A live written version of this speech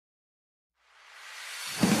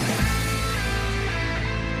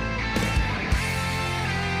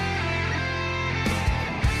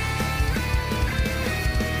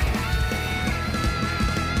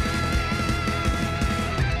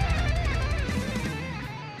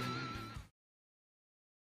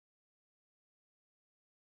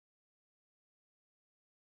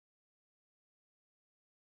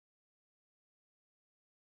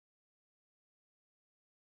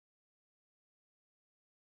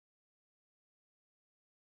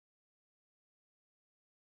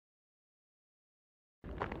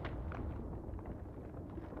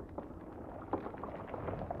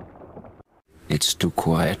It's too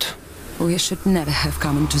quiet. We should never have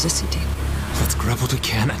come into the city. Let's grab what we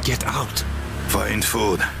can and get out. Find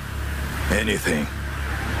food. Anything.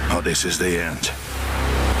 Or this is the end.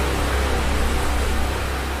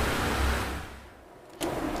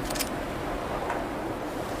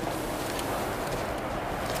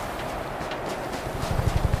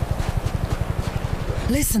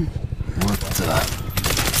 Listen. What the?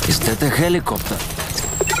 Is that a helicopter?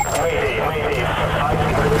 Mayday, mayday. I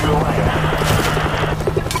think that you're right.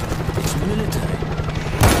 It's military.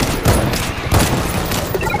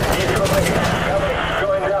 East of me. Coming.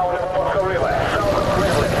 Going down the Moscow River. South of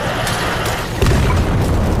River.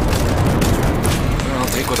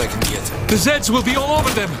 I'll take what I can get. The Zeds will be all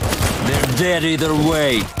over them. They're dead either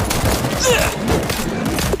way.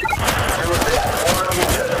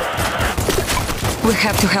 We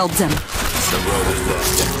have to help them. The road is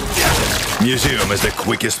blocked. Museum is the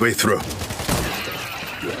quickest way through.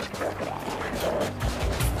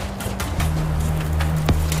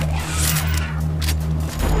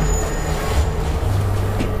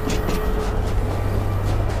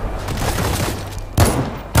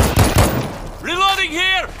 Reloading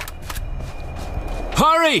here!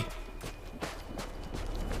 Hurry!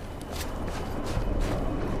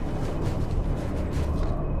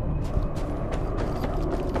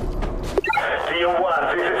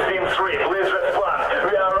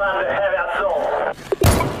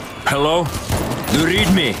 Hello? You read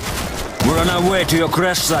me? We're on our way to your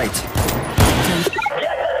crash site. Get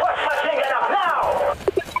the first machine gun up now!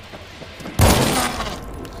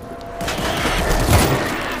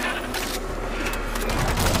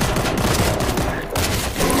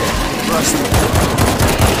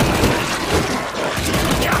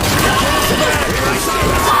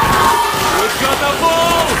 We've got the ball!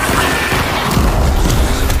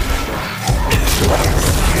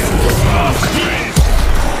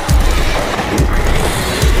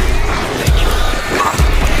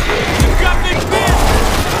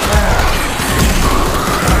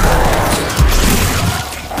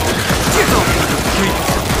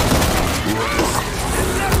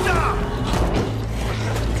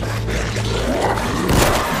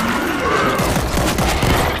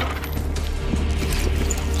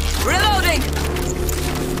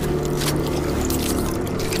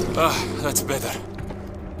 That's better.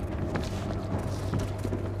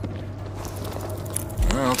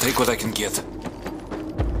 I'll take what I can get.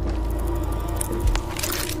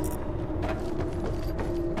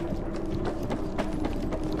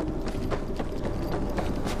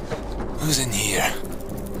 Who's in here?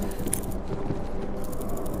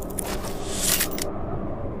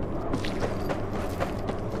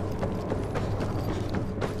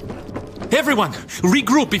 Everyone,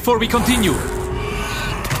 regroup before we continue.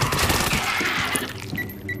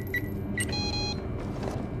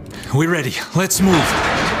 We're ready. Let's move.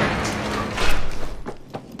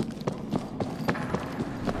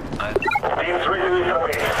 Team 3 is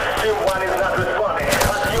away. Team 1 is not responding.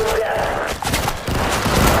 Assume death.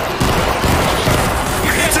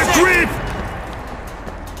 It's a creep!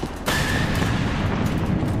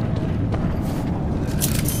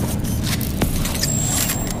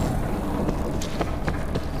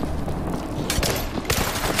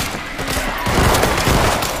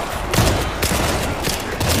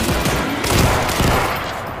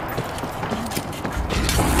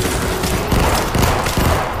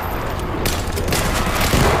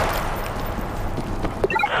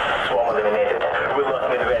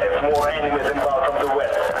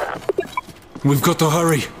 We've got to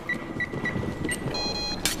hurry.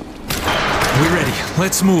 We're ready.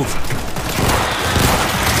 Let's move.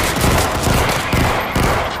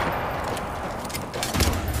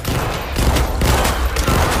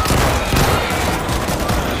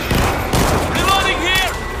 Reloading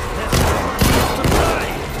here!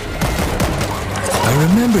 I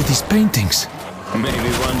remember these paintings.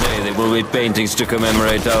 Maybe one day there will be paintings to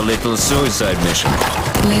commemorate our little suicide mission.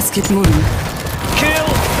 Let's keep moving. Kill!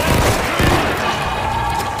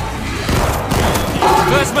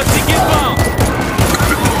 Plasma ticket bound!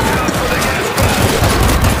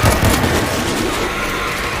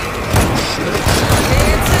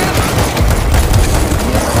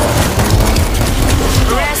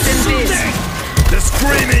 Rest in peace. The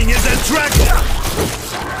screaming is attractive!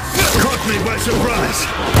 Caught me by surprise!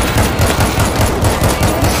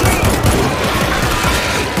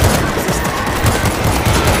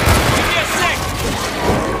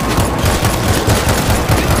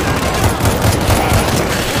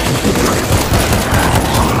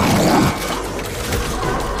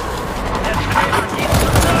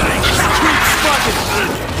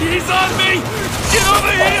 He's on me! Get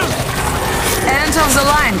over here! End of the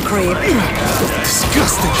line, creep.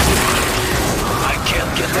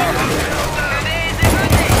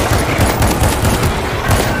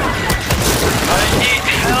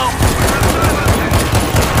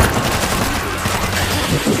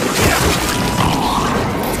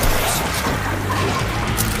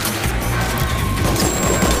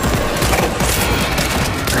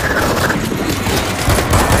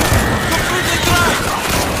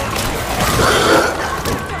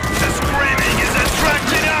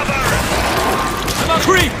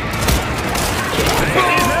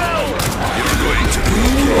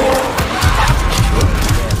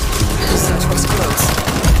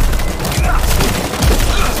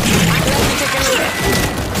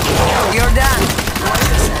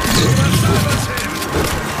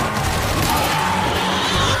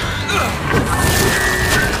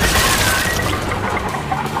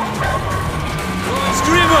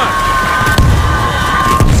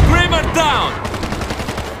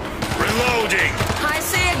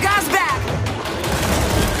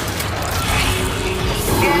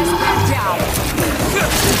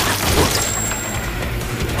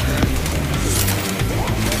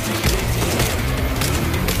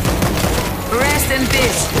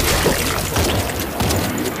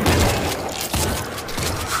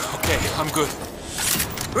 okay. I'm good.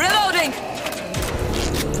 Reloading!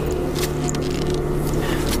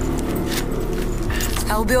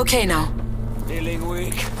 I'll be okay now. Feeling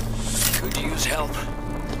weak. Could use help.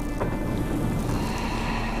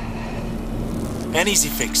 An easy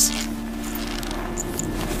fix.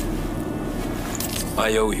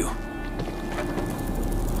 I owe you.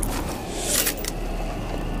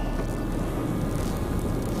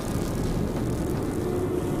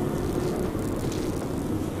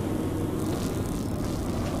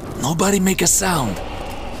 Nobody make a sound.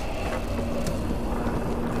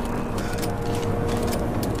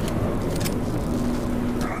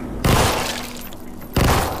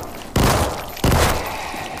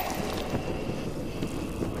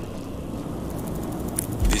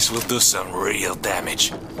 This will do some real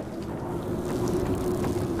damage.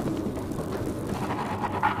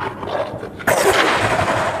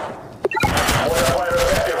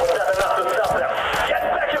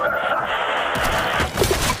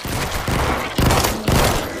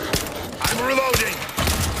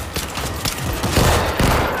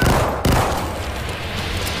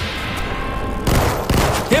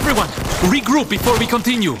 Everyone, regroup before we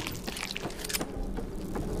continue.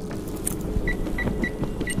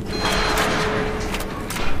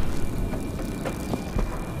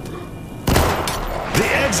 The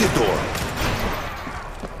exit door!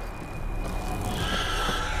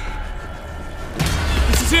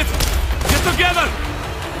 This is it! Get together!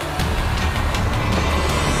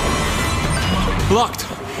 Locked.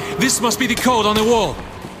 This must be the code on the wall.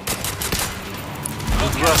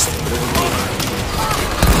 Not rusty, but it'll move.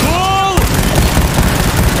 Wall!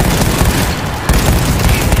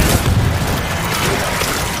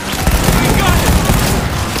 We got it!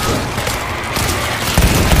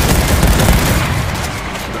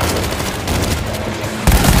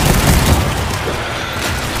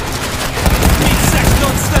 Meat sacks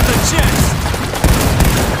don't stand a chance!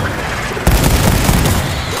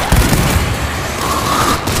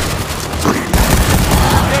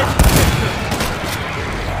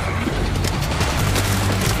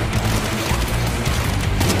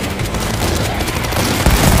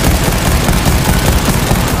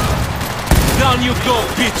 Down you go,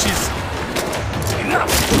 bitches!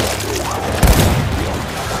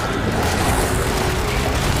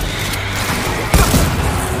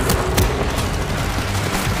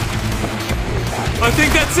 I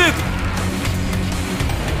think that's it!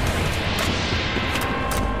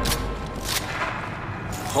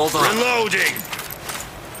 Hold on. Reloading!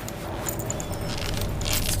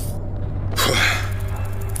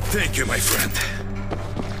 Thank you, my friend.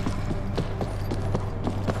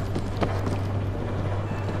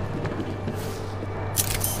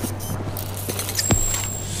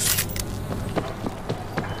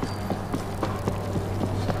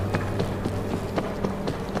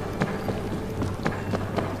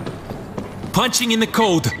 Punching in the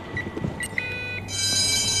code.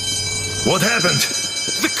 What happened?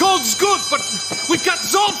 The code's good, but we got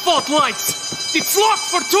zone fault lights! It's locked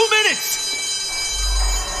for 2 minutes!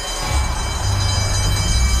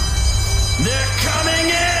 They're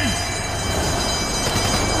coming in!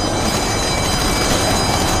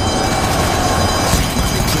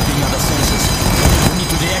 Must be tripping other sensors. We need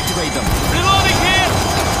to deactivate them. Reloading here!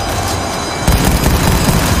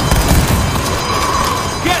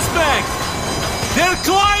 Gas bag! They're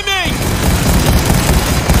climbing!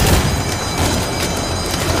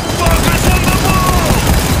 Focus on the wall!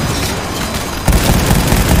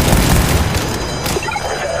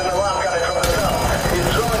 Setting the alarm coming from the south. It's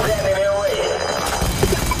drawing the enemy away.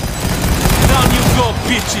 Down you go,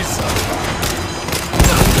 bitches!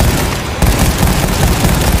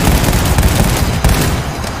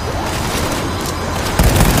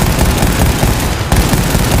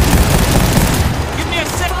 Give me a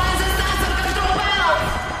sec!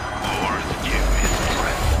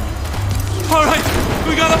 Alright,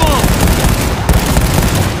 we got them all!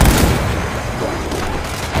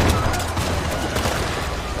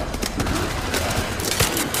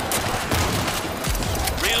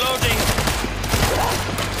 Reloading!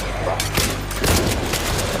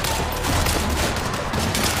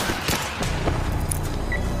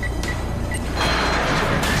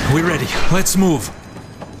 We're ready. Let's move.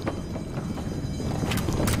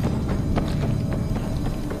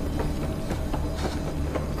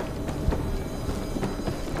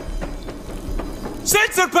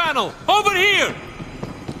 Sensor panel! Over here!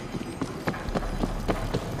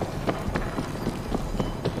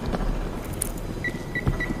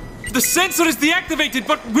 The sensor is deactivated,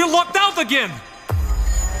 but we're locked out again!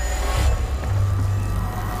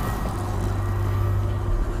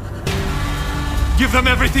 Give them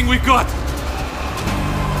everything we got!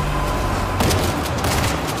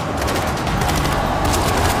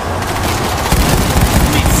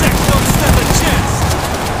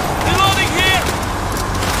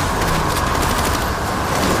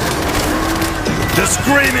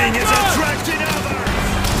 screaming is attracting others!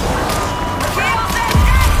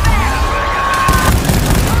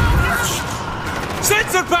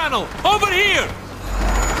 Sensor panel! Over here!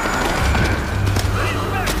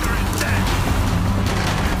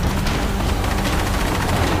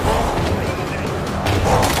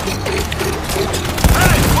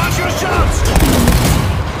 Hey, watch your shots!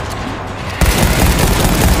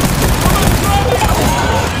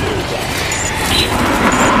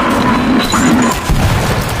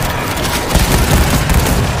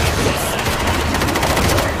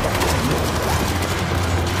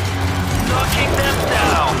 Knocking them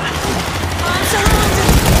down. I'm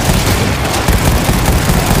surrounded!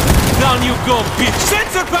 Down you go, bitch!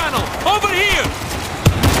 Sensor panel! Over here!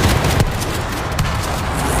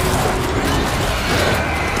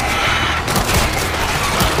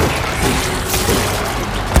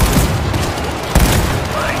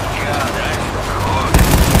 My God, I'm cold.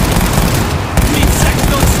 These sacks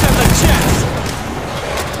don't stand a chance!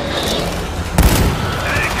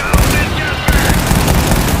 There goes the Jasper.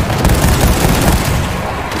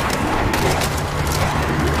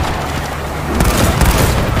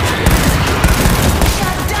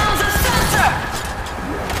 Shut down the sensor!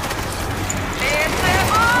 It's a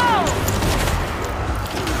move!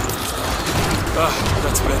 Ah,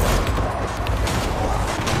 that's better.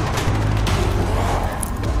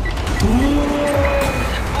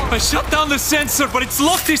 I shut down the sensor, but it's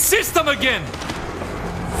locked his system again!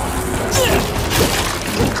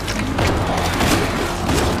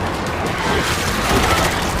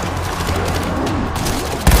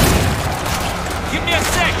 Give me a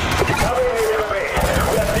sec! Coming in to me.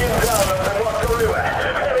 We are pinned down on the Moscow River.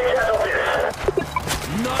 Heavy casualties.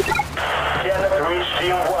 Cannot reach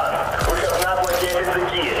Team 1. We have not located the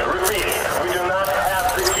key. Repeat, we do not have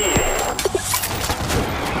the key.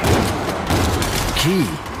 Key?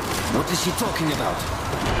 What is she talking about?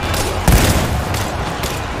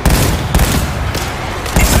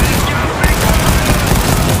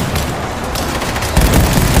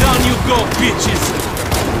 Down you go, bitches!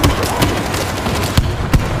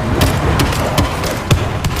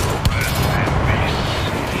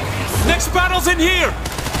 Next panel's in here!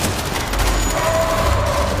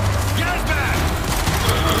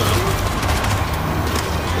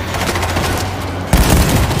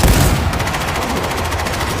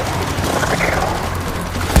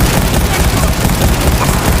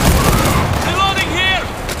 Reloading here!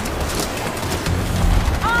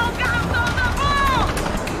 All guns on the move!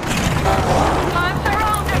 I'm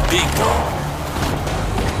surrounded! Bingo!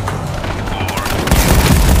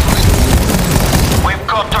 We've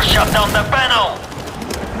got to shut down the panel.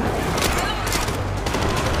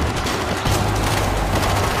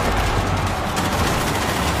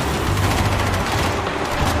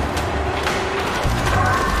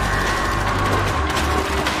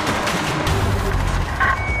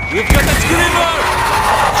 We've got that screamer!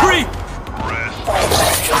 Creep!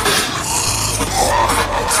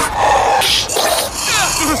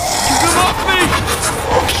 Get him off me!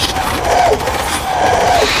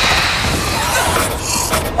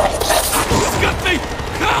 He's got me!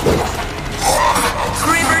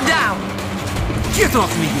 Creeper down! Get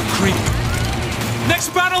off me, you creep! Next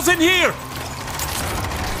battle's in here!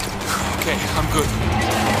 Okay, I'm good.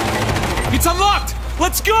 It's unlocked!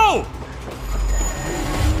 Let's go!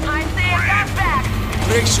 I see a gas back!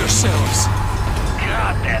 Brace yourselves.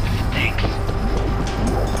 God, that stinks.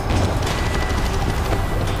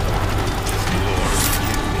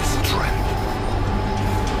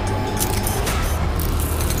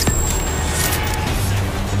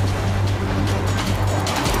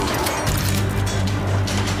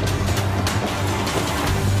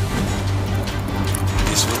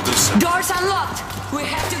 This will do some. Doors unlocked! We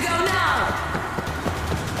have to go now!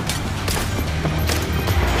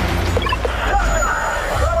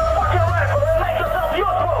 Fucking rifle and make yourself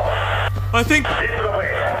useful. I think This is the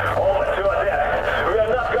way. Almost to our death. We are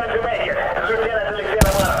not going to make it. Lieutenant Alexei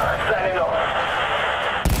Romanov, signing off.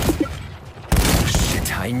 Shit,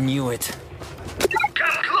 I knew it.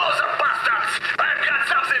 Come closer, bastards! I've got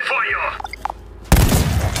something for you!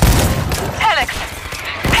 Alex!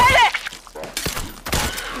 Alex!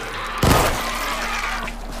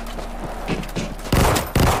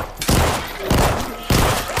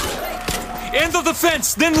 end of the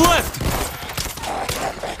fence, then left!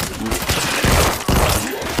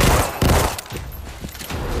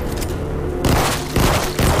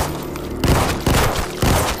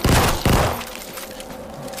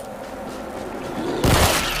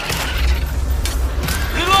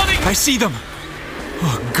 I see them!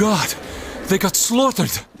 Oh God! They got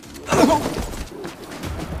slaughtered!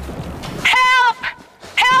 Help!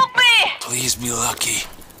 Help me! Please me lucky.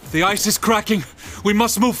 The ice is cracking. We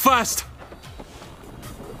must move fast.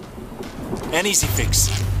 An easy fix.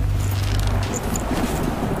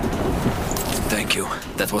 Thank you.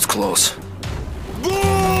 That was close.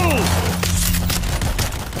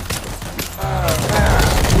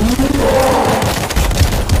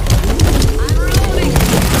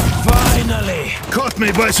 Finally! Caught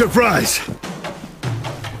me by surprise!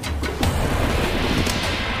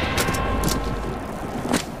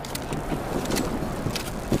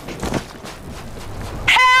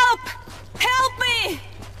 Help! Help me!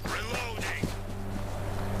 Reloading!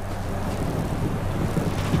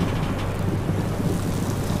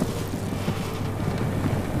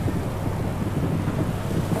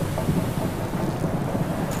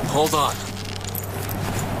 Hold on.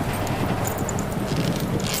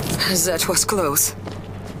 That was close.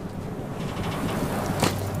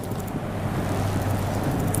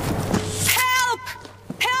 Help!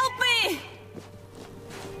 Help me!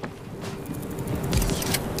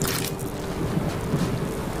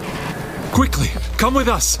 Quickly, come with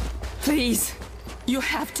us. Please, you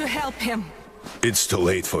have to help him. It's too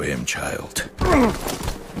late for him, child.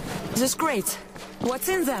 This crate. What's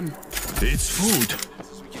in them? It's food.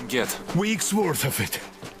 We can get. Weeks worth of it.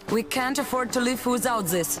 We can't afford to live without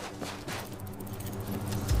this.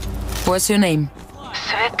 What's your name?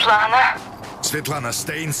 Svetlana. Svetlana,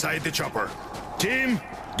 stay inside the chopper. Team,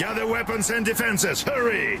 gather weapons and defenses.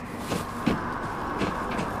 Hurry!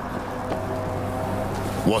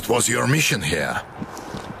 What was your mission here?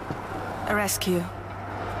 A rescue.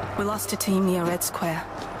 We lost a team near Red Square.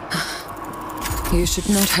 You should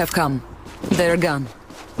not have come. They're gone.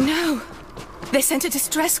 No! They sent a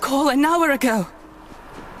distress call an hour ago.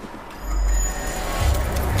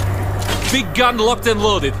 Big gun locked and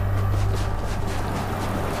loaded.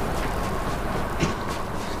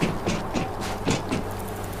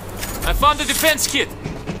 I found the defense kit.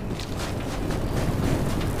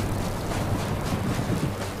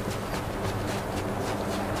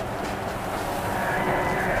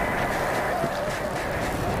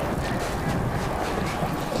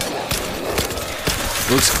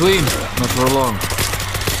 Looks clean, not for long.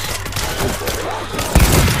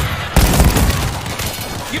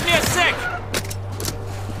 Give me a sec!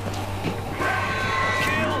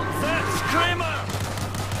 Kill that screamer!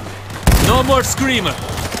 No more screamer!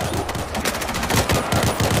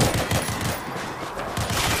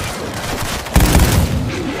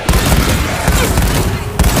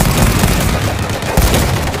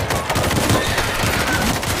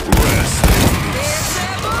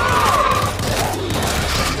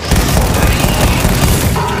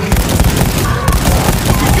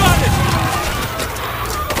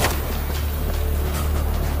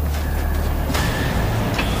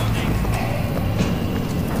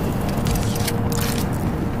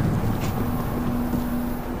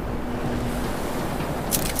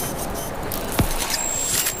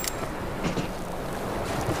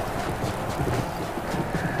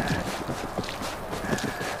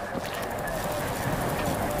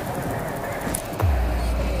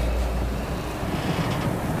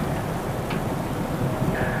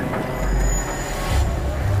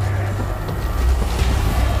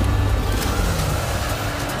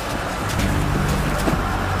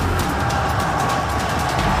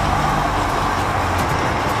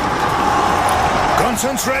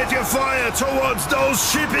 Concentrate your fire towards those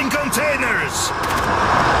shipping containers!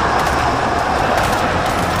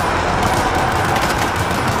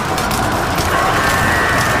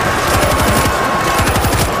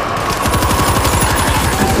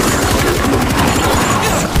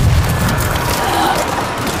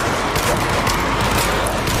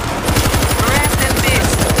 Rest in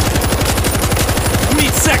peace.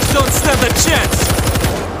 Meat sacks don't stand a chance!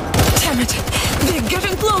 Damn it! They're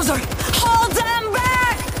getting closer! Hold them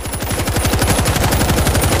back!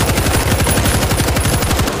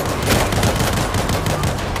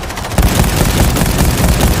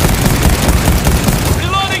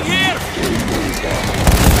 Reloading here!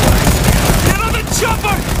 Get on the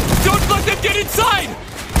chopper! Don't let them get inside!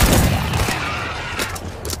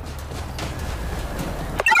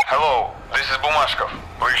 Hello, this is Bumashkov.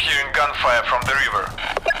 We're hearing gunfire from the river.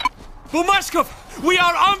 Bumashkov! We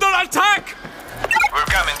are under attack! We're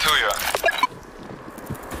coming to you.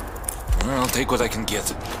 I'll take what I can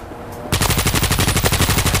get.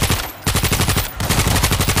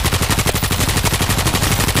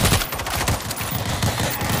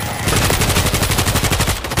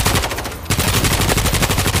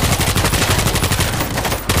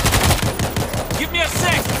 Give me a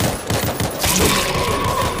sec!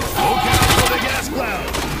 Look out for the gas cloud!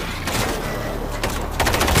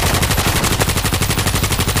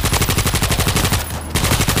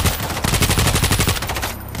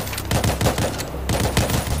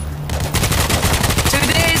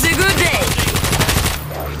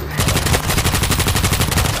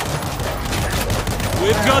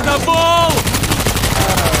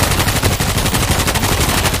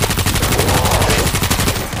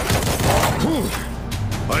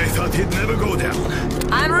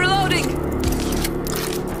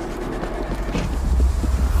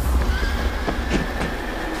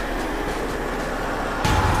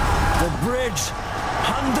 bridge!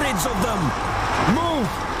 Hundreds of them! Move!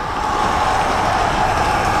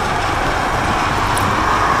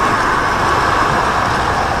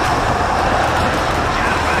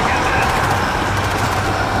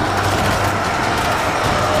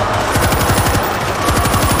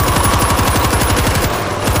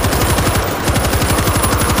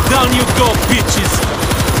 Down you go, bitches!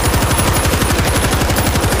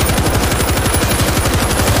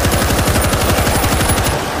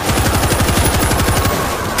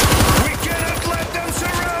 We cannot let them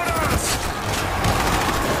surround us!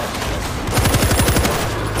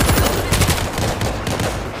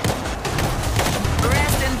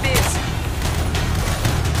 Rest in peace.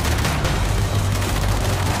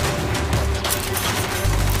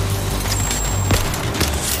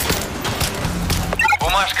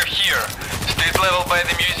 Бумажка here. Street level by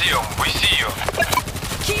the museum. We see you.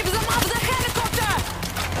 Keep them off the helicopter!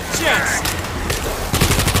 Chance!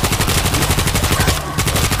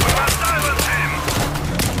 We must silence him!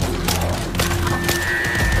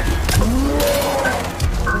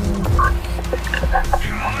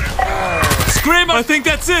 Scream! I think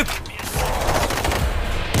that's it!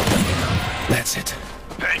 That's it.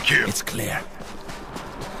 Thank you. It's clear.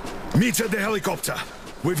 Meet at the helicopter.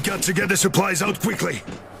 We've got to get the supplies out quickly.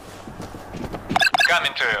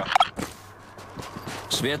 Coming to you.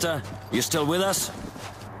 Sveta, you still with us?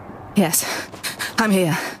 Yes, I'm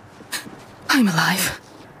here. I'm alive.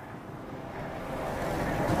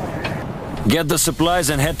 Get the supplies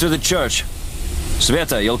and head to the church.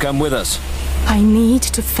 Sveta, you'll come with us. I need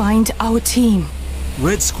to find our team.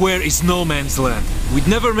 Red Square is no man's land. We'd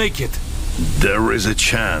never make it. There is a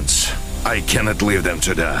chance. I cannot leave them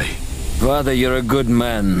to die. Father, you're a good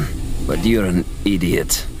man, but you're an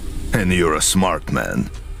idiot. And you're a smart man,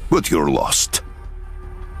 but you're lost.